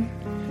gets home.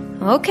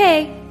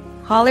 Okay.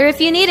 Holler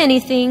if you need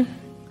anything.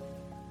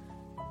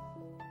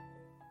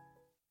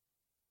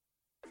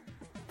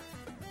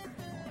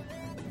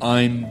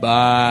 I'm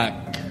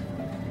back.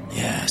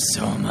 Yeah,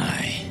 so am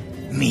I.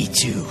 Me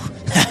too.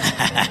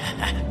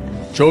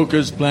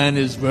 Choker's plan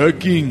is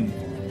working.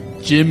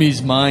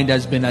 Jimmy's mind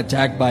has been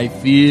attacked by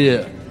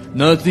fear.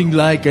 Nothing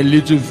like a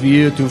little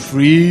fear to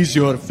freeze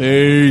your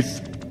faith.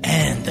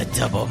 And the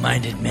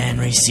double-minded man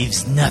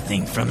receives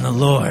nothing from the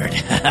Lord.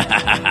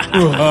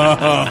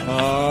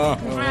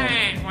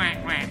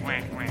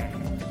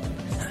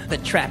 The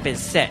trap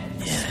is set.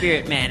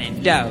 SpiritMan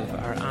and Dove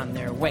are on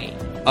their way.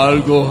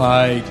 I'll go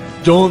hide.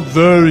 Don't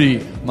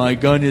worry. My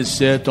gun is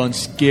set on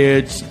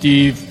Scared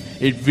Steve.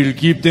 It will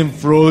keep them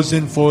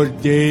frozen for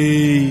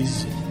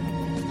days.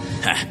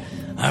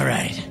 All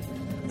right.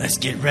 Let's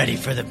get ready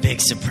for the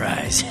big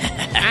surprise.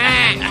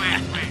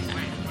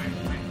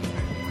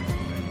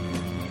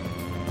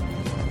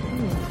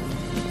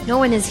 No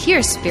one is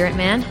here, Spirit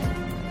Man.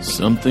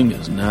 Something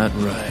is not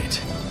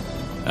right.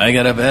 I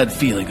got a bad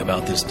feeling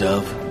about this,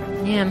 Dove.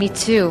 Yeah, me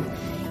too.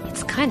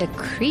 It's kind of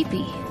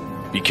creepy.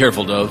 Be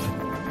careful, Dove.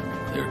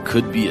 There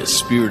could be a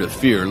spirit of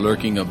fear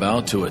lurking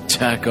about to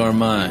attack our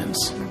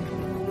minds.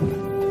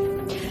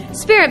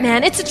 Spirit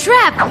Man, it's a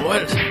trap!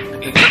 What?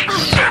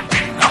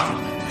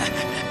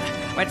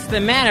 What's the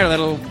matter,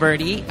 little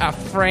birdie?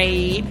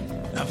 Afraid?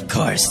 Of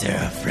course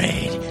they're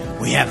afraid.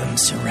 We have them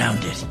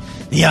surrounded.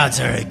 The odds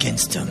are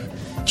against them,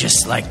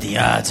 just like the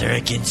odds are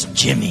against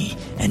Jimmy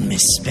and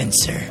Miss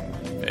Spencer.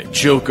 A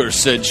joker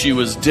said she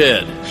was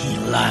dead. He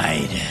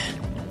lied.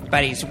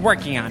 But he's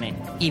working on it,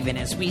 even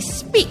as we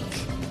speak.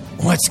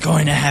 What's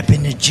going to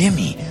happen to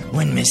Jimmy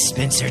when Miss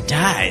Spencer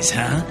dies,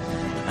 huh?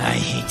 I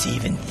hate to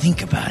even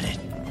think about it.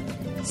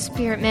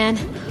 Spirit Man,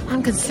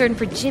 I'm concerned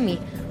for Jimmy.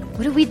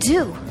 What do we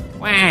do?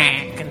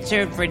 Wah,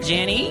 concerned for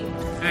Jenny?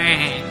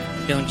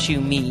 Don't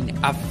you mean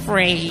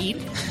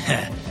afraid?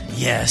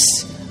 Yes,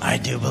 I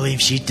do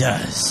believe she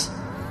does.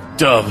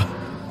 Dove,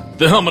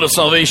 the helmet of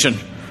salvation.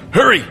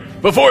 Hurry,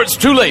 before it's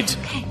too late.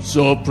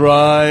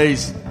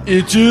 Surprise!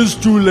 It is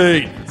too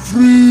late.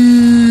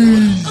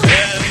 Freeze!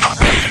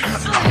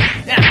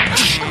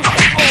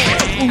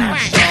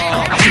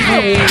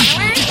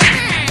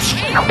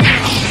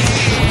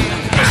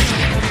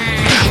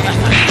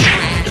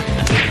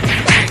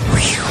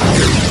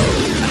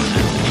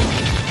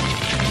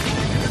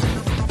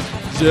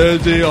 There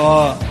they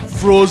are,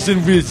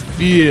 frozen with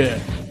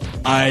fear.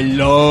 I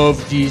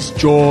love this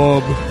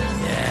job.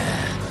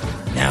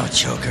 Yeah, now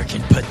Joker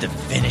can put the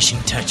finishing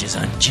touches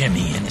on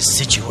Jimmy and his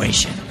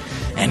situation.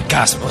 And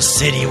Gospel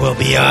City will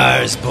be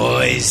ours,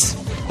 boys.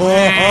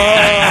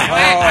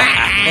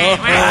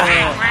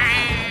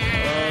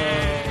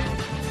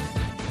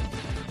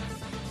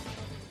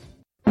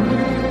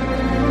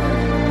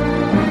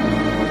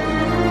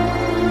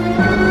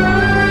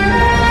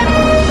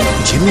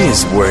 Jimmy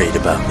is worried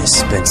about Miss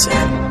Spencer.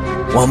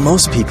 While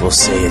most people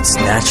say it's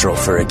natural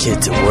for a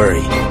kid to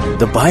worry,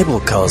 the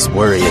Bible calls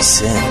worry a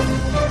sin.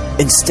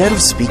 Instead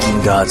of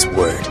speaking God's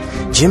word,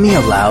 Jimmy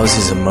allows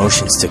his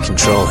emotions to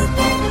control him.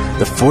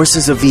 The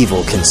forces of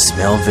evil can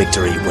smell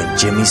victory when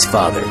Jimmy's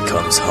father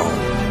comes home.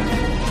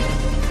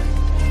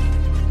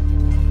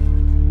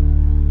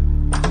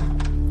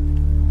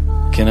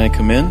 Can I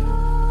come in?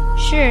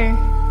 Sure.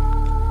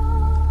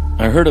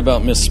 I heard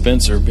about Miss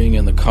Spencer being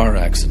in the car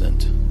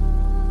accident.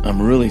 I'm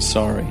really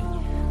sorry.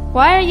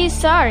 Why are you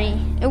sorry?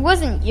 It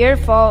wasn't your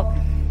fault.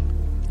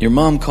 Your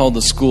mom called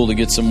the school to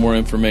get some more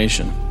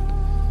information.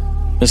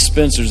 Miss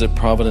Spencer's at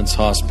Providence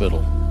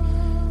Hospital.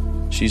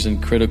 She's in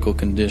critical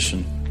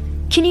condition.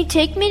 Can you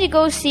take me to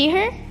go see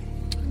her?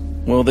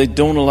 Well, they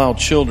don't allow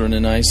children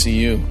in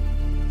ICU.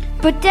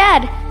 But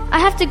Dad, I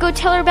have to go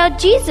tell her about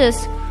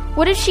Jesus.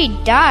 What if she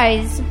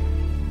dies?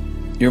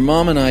 Your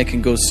mom and I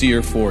can go see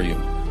her for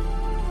you.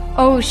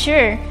 Oh,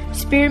 sure.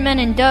 SpiritMan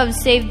and Dove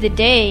saved the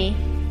day.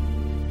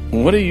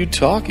 What are you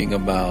talking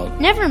about?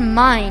 Never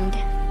mind.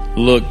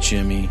 Look,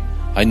 Jimmy,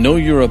 I know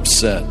you're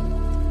upset,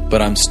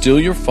 but I'm still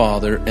your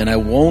father, and I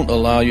won't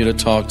allow you to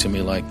talk to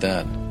me like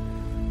that.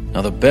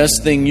 Now, the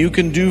best thing you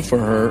can do for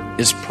her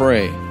is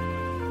pray.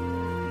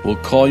 We'll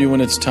call you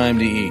when it's time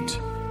to eat.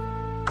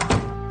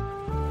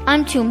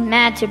 I'm too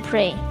mad to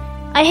pray.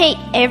 I hate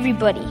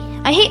everybody.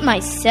 I hate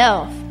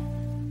myself.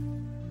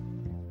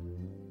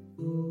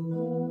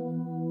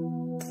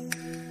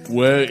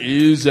 Where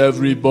is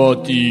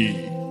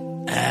everybody?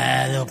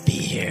 They'll be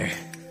here.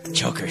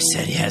 Joker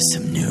said he has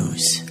some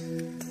news.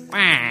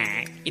 Wah,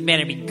 it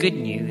better be good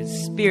news.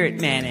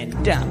 SpiritMan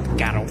and Dove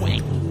got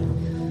away.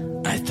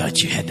 I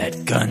thought you had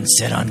that gun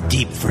set on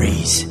deep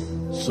freeze.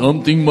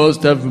 Something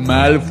must have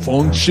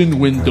malfunctioned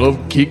when Dove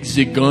kicked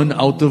the gun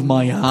out of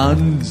my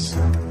hands.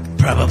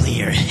 Probably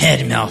your head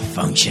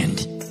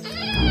malfunctioned.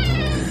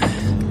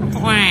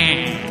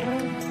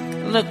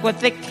 Wah, look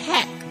what the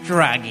cat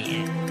drug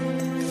in.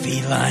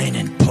 Feline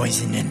and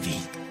Poison Envy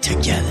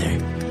together.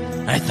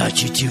 I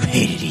thought you two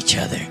hated each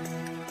other.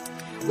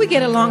 We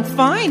get along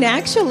fine,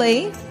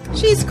 actually.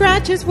 She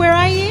scratches where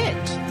I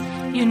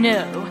itch. You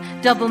know,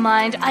 Double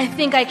Mind, I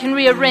think I can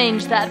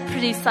rearrange that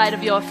pretty side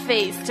of your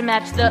face to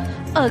match the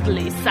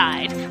ugly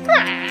side.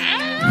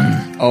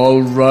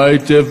 All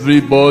right,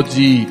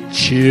 everybody,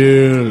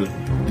 chill.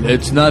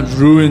 Let's not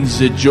ruin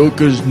the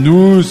Joker's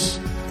news.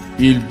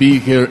 He'll be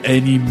here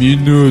any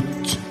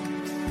minute.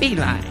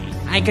 Feline,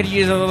 I could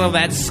use a little of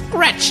that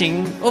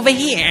scratching over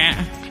here.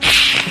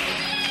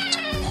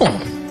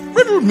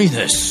 Riddle me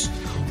this.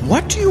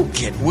 What do you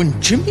get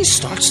when Jimmy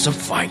starts to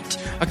fight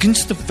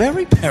against the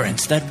very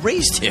parents that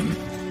raised him?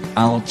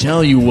 I'll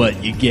tell you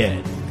what you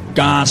get.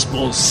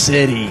 Gospel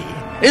City.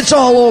 It's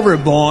all over,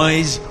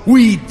 boys.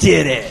 We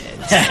did it.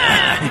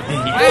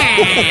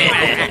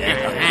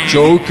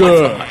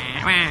 Joker,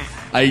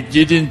 I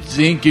didn't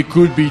think it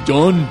could be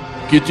done,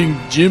 getting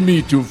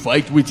Jimmy to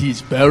fight with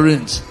his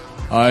parents.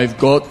 I've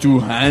got to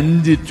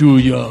hand it to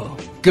you.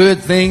 Good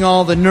thing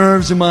all the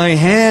nerves in my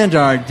hand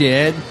are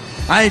dead.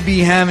 I'd be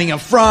having a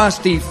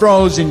frosty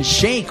frozen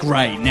shake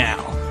right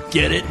now.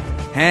 Get it?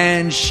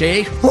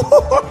 Handshake.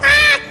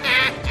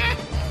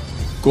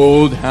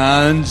 Cold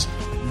hands,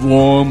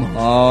 warm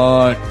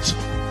heart.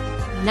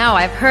 Now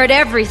I've heard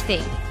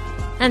everything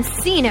and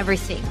seen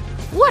everything.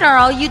 What are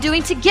all you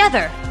doing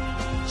together?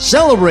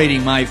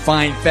 Celebrating, my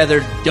fine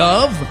feathered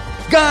dove.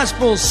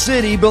 Gospel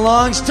City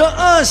belongs to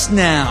us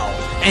now,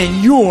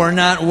 and you're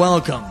not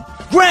welcome.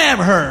 Grab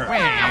her!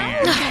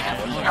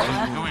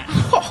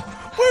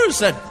 Where's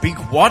that big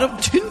wad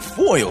of tin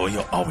foil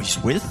you're always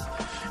with?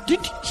 Did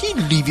he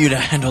leave you to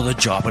handle the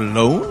job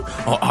alone?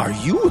 Or are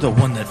you the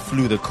one that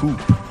flew the coop?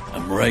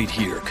 I'm right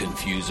here,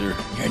 Confuser.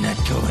 You're not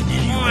going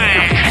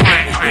anywhere.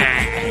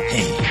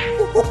 Hey.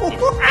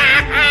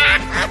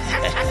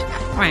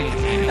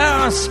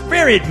 Oh,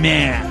 Spirit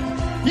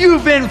Man,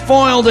 you've been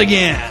foiled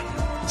again.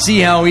 See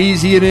how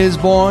easy it is,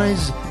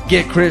 boys?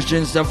 Get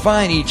Christians to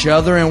fight each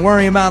other and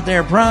worry about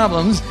their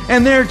problems,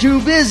 and they're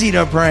too busy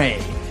to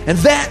pray. And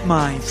that,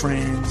 my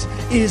friends,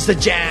 is the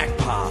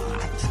jackpot.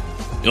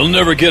 You'll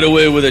never get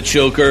away with it,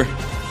 Choker.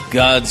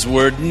 God's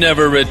word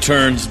never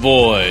returns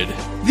void.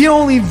 The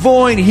only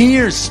void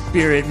here,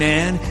 Spirit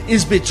Man,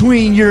 is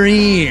between your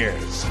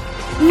ears.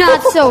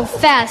 Not so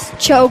fast,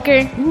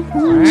 Choker.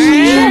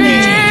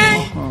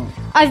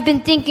 I've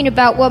been thinking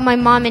about what my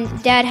mom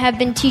and dad have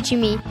been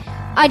teaching me.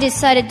 I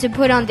decided to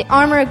put on the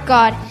armor of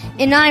God,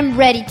 and I'm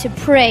ready to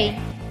pray.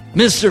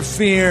 Mr.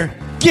 Fear,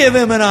 give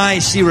him an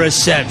icy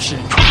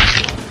reception.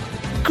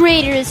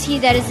 Greater is he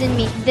that is in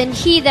me than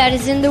he that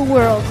is in the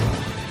world.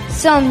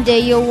 Someday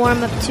you'll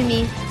warm up to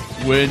me.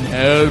 When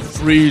hell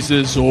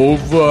freezes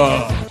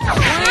over.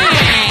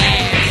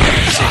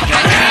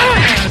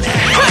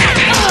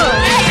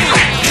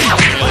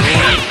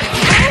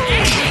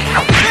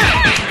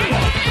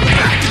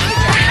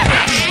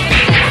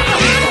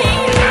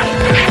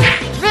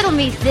 Riddle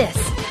me this.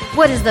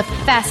 What is the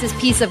fastest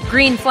piece of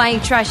green flying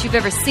trash you've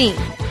ever seen?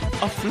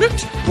 A flit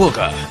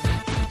booger.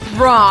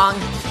 Wrong.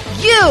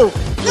 You!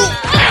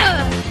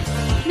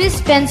 Miss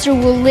Spencer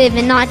will live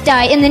and not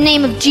die in the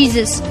name of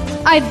Jesus.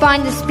 I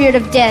bind the spirit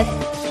of death.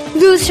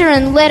 Loose her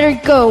and let her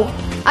go.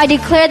 I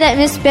declare that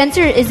Miss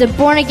Spencer is a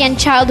born-again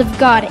child of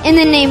God in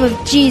the name of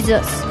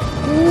Jesus.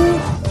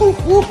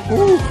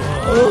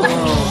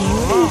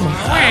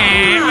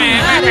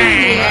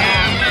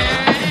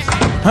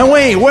 Oh,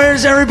 wait,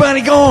 where's everybody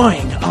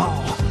going?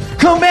 Oh,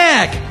 come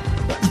back!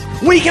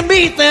 We can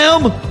beat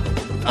them!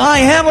 I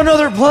have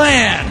another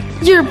plan!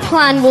 Your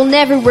plan will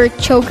never work,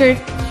 Choker.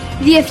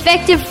 The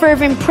effective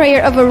fervent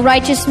prayer of a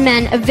righteous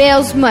man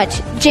avails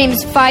much.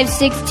 James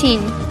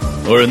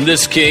 5:16. Or in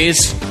this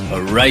case,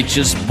 a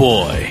righteous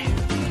boy.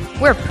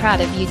 We're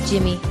proud of you,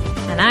 Jimmy.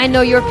 And I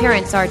know your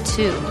parents are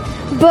too.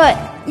 But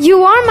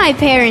you are my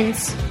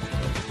parents.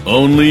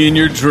 Only in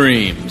your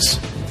dreams.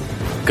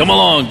 Come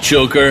along,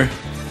 Choker.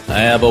 I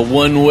have a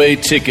one-way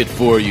ticket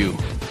for you.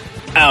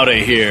 Out of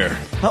here.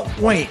 Oh,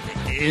 wait,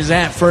 is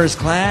that first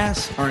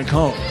class or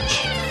coach?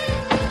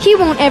 He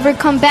won't ever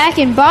come back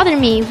and bother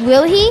me,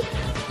 will he?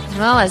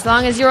 Well, as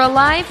long as you're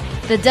alive,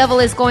 the devil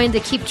is going to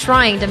keep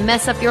trying to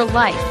mess up your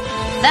life.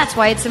 That's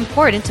why it's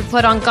important to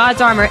put on God's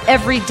armor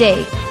every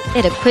day.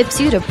 It equips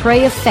you to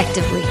pray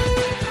effectively.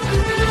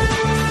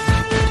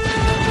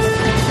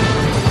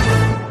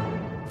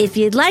 If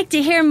you'd like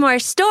to hear more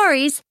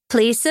stories,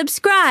 please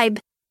subscribe.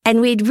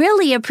 And we'd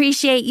really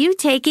appreciate you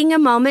taking a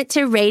moment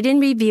to rate and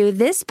review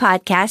this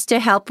podcast to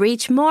help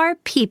reach more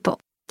people.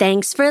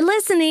 Thanks for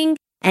listening,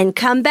 and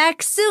come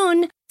back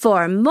soon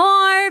for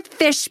more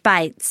Fish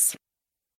Bites.